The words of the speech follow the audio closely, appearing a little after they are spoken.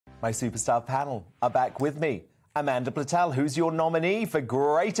My superstar panel are back with me. Amanda Platel, who's your nominee for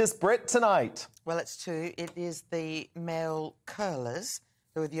Greatest Brit tonight? Well, it's two. It is the male curlers,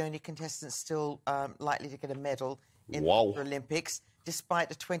 who are the only contestants still likely to get a medal in the Olympics,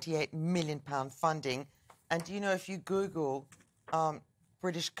 despite a £28 million funding. And do you know, if you Google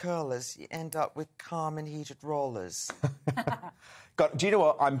British curlers, you end up with calm and heated rollers. Do you know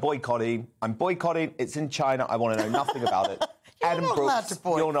what? I'm boycotting. It's in China. I want to know nothing about it. Adam Brooks,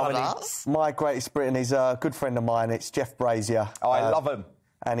 your nominee. Us. My greatest Briton is a good friend of mine. It's Jeff Brazier. Oh, I love him.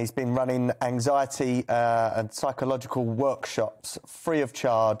 And he's been running anxiety and psychological workshops free of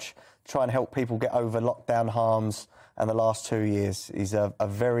charge, trying to help people get over lockdown harms. And the last 2 years, he's a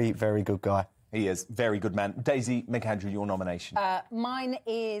very, very good guy. He is. Very good man. Daisy McAndrew, your nomination. Mine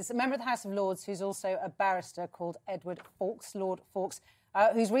is a member of the House of Lords who's also a barrister called Edward Fawkes, Lord Fawkes,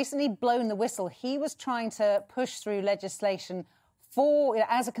 who's recently blown the whistle. He was trying to push through legislation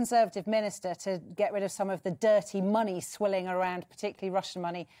as a Conservative minister, to get rid of some of the dirty money swilling around, particularly Russian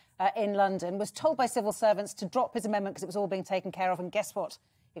money, in London. Was told by civil servants to drop his amendment because it was all being taken care of. And guess what?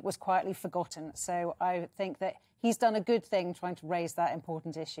 It was quietly forgotten. So I think that he's done a good thing trying to raise that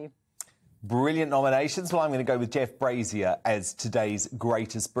important issue. Brilliant nominations. Well, I'm going to go with Jeff Brazier as today's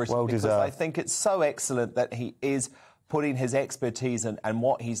Greatest Briton. Well because deserved. I think it's so excellent that he is putting his expertise and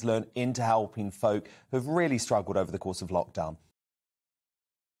what he's learned into helping folk who've really struggled over the course of lockdown.